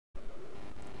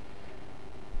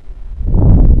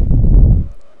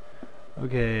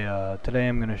Okay, today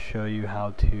I'm going to show you how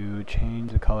to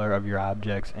change the color of your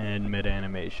objects in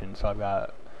mid-animation. So I've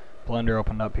got Blender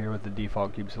opened up here with the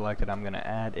default cube selected. I'm going to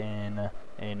add in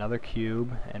another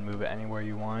cube and move it anywhere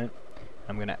you want.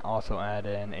 I'm going to also add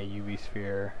in a UV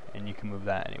sphere, and you can move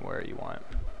that anywhere you want.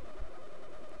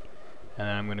 And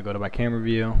then I'm going to go to my camera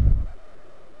view,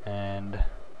 and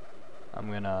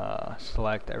I'm going to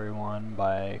select everyone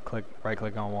by right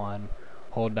click on one,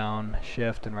 hold down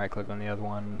shift and right click on the other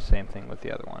one, same thing with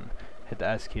the other one. Hit the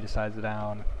S key to size it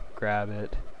down, grab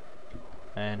it,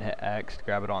 and hit X to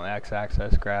grab it on the X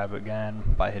axis, grab again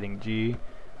by hitting G,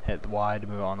 hit the Y to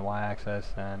move it on the Y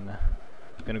axis, and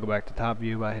I'm going to go back to top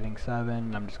view by hitting 7,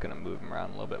 and I'm just going to move them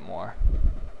around a little bit more.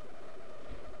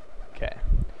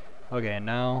 Okay,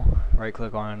 now right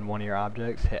click on one of your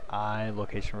objects, hit I,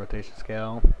 location rotation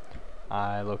scale,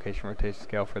 I, location rotation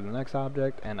scale for the next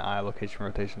object, and I, location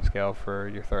rotation scale for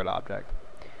your third object.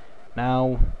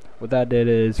 Now, what that did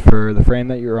is for the frame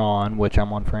that you're on, which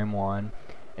I'm on frame 1,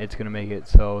 it's going to make it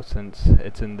so since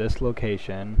it's in this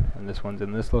location, and this one's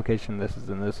in this location, this is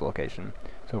in this location.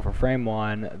 So for frame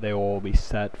 1, they will be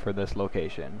set for this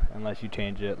location, unless you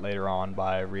change it later on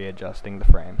by readjusting the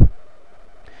frame.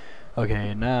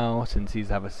 Okay, now, since these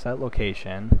have a set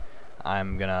location,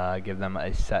 I'm gonna give them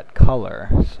a set color.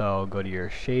 So go to your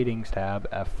shadings tab,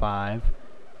 F5,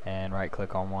 and right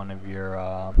click on one of your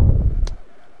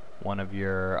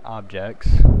objects.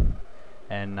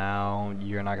 And now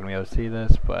you're not gonna be able to see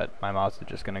this, but my mouse is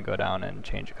just gonna go down and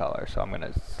change the color. So I'm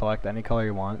gonna select any color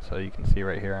you want. So you can see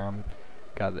right here, I'm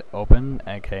got it open.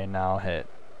 Okay, now hit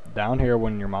down here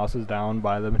when your mouse is down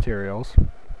by the materials.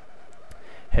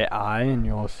 Hit I, and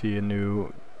you'll see a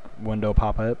new window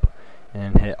pop up.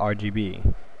 And hit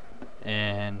RGB,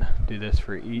 and do this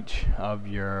for each of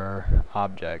your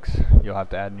objects. You'll have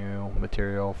to add new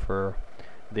material for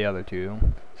the other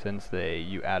two since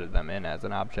you added them in as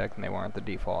an object and they weren't the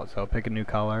default. So pick a new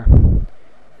color and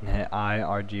hit I,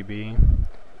 RGB,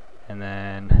 and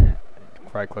then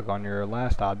right click on your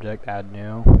last object, add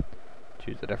new,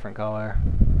 choose a different color,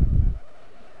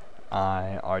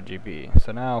 I, RGB.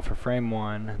 So now for frame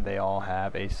 1 they all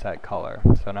have a set color.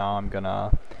 So now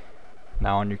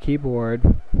now on your keyboard,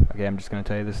 okay, I'm just going to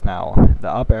tell you this now. The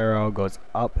up arrow goes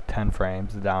up 10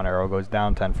 frames, the down arrow goes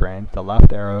down 10 frames, the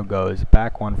left arrow goes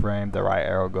back 1 frame, the right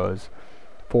arrow goes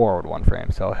forward 1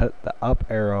 frame. So hit the up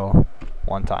arrow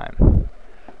 1 time.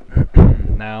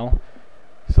 Now,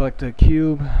 select a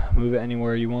cube, move it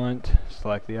anywhere you want.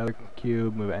 Select the other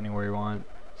cube, move it anywhere you want.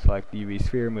 Select the UV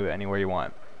sphere, move it anywhere you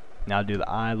want. Now do the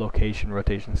I, location,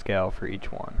 rotation, scale for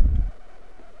each one.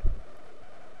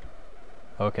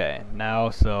 Okay, now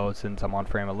so since I'm on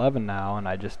frame 11 now, and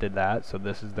I just did that, so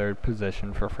this is their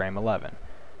position for frame 11.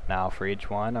 Now for each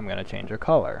one, I'm going to change a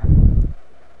color.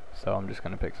 So I'm just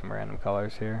going to pick some random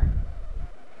colors here.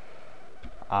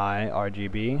 I,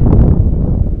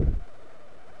 RGB.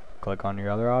 Click on your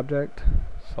other object,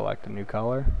 select a new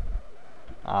color.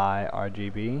 I,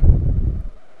 RGB.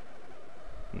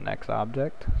 Next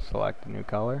object, select a new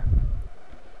color.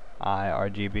 I,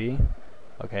 RGB.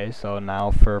 Okay, so now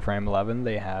for frame 11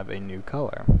 they have a new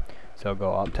color. So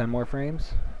go up 10 more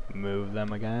frames, move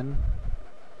them again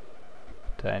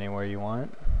to anywhere you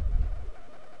want.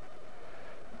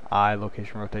 I,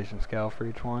 location, rotation, scale for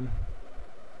each one.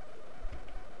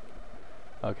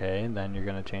 Okay, then you're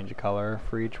going to change the color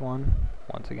for each one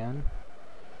once again.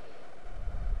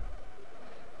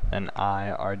 Then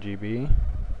I, RGB.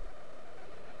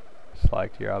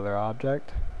 Select your other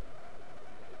object.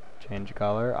 Change the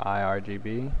color, I,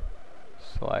 RGB,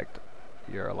 select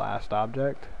your last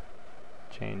object,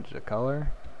 change the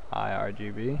color, I,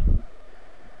 RGB,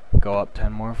 go up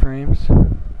 10 more frames,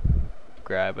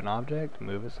 grab an object,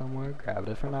 move it somewhere, grab a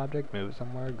different object, move it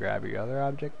somewhere, grab your other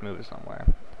object, move it somewhere.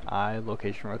 I,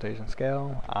 location, rotation,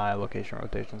 scale, I, location,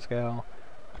 rotation, scale,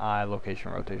 I,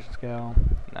 location, rotation, scale.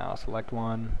 Now select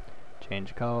one, change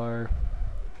the color,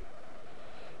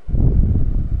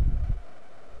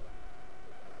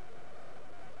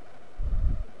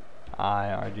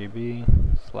 I, RGB,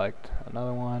 select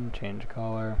another one, change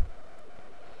color,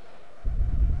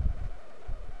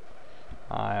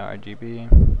 I,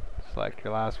 RGB, select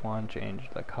your last one, change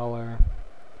the color,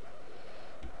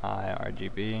 I,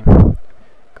 RGB,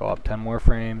 go up 10 more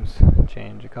frames,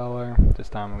 change the color. This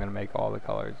time I'm going to make all the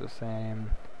colors the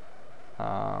same.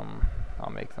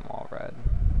 I'll make them all red.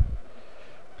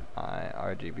 I,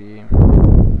 RGB,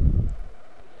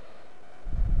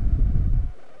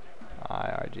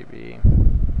 RGB,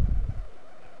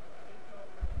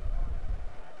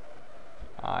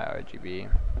 RGB,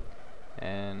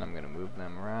 and I'm going to move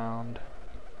them around,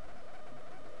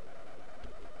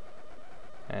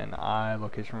 and I,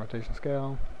 location, rotation,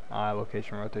 scale, I,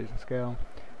 location, rotation, scale,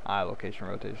 I, location,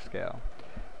 rotation, scale.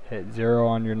 Hit 0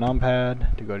 on your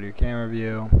numpad to go to your camera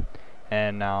view,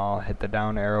 and now hit the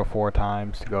down arrow 4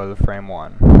 times to go to the frame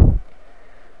 1.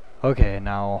 Okay,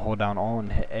 now hold down Alt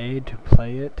and hit A to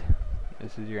play it.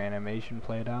 This is your animation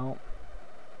played out.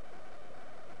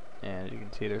 And as you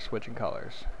can see, they're switching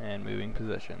colors and moving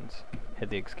positions. Hit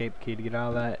the escape key to get out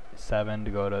of that, 7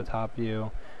 to go to the top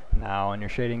view. Now in your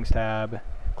shadings tab,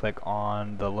 click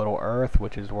on the little earth,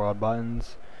 which is world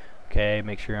buttons. Okay,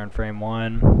 make sure you're in frame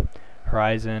 1.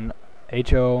 Horizon,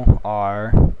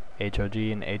 HOR, HOG,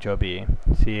 and HOB.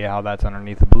 See how that's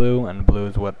underneath the blue, and blue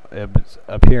is what is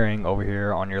appearing over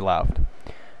here on your left.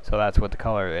 So that's what the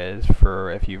color is for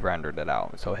if you've rendered it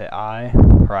out. So hit I,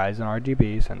 Horizon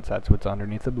RGB, since that's what's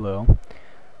underneath the blue.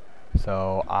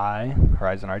 So I,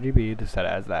 Horizon RGB, to set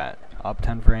it as that. Up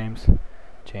 10 frames,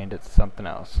 change it to something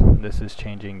else. This is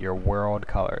changing your world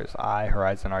colors. I,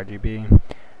 Horizon RGB,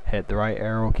 hit the right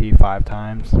arrow key 5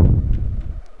 times.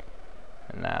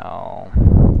 And now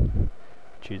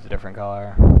choose a different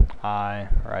color. I,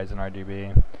 Horizon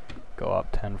RGB, go up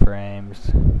 10 frames,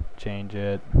 change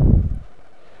it.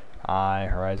 I,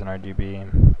 Horizon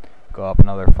RGB, go up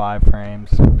another 5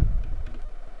 frames,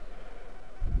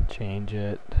 change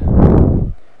it.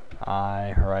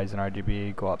 I, Horizon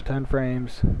RGB, go up 10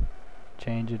 frames,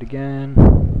 change it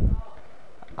again.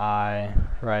 I,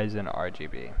 Horizon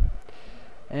RGB.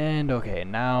 And okay,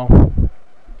 now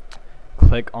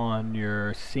click on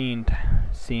your scene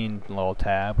little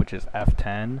tab, which is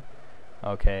F10.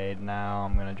 Okay, now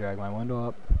I'm gonna drag my window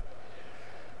up.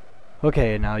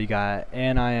 Okay, now you got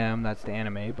ANIM, that's to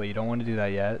animate, but you don't want to do that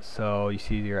yet. So you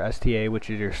see your STA, which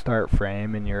is your start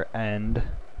frame, and your end,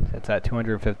 it's at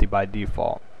 250 by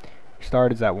default. Your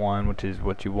start is at 1, which is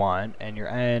what you want, and your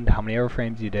end, how many ever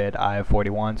frames you did. I have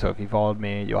 41, so if you followed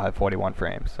me, you'll have 41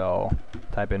 frames. So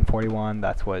type in 41,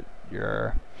 that's what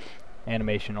your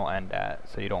animation will end at,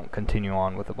 so you don't continue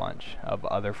on with a bunch of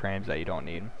other frames that you don't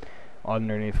need.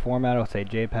 Underneath format, I'll say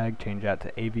JPEG, change that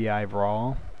to AVI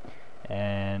RAW.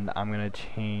 And I'm going to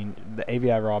change, the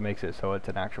AVI RAW makes it so it's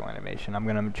an actual animation. I'm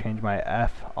going to change my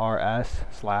FRS/SEC,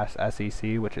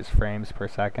 which is frames per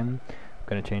second. I'm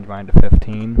going to change mine to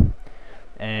 15.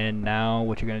 And now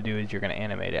what you're going to do is you're going to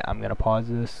animate it. I'm going to pause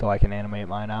this so I can animate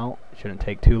mine out. It shouldn't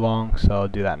take too long, so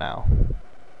do that now.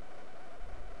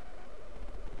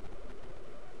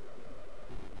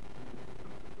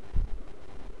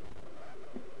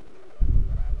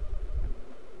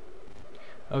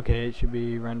 Okay, it should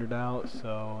be rendered out,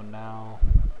 so now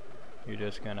you're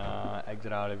just gonna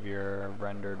exit out of your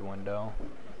rendered window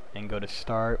and go to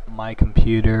Start, My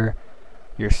Computer,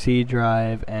 your C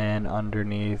drive, and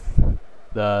underneath in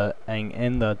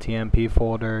the TMP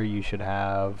folder you should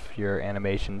have your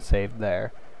animation saved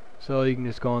there. So you can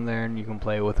just go in there and you can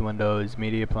play with Windows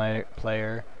Media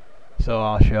Player. So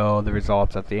I'll show the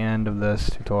results at the end of this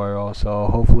tutorial. So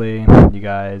hopefully you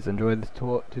guys enjoyed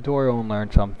the tutorial and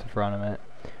learned something from it.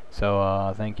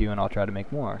 So thank you, and I'll try to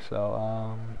make more.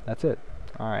 So that's it.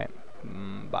 Alright,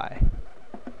 bye.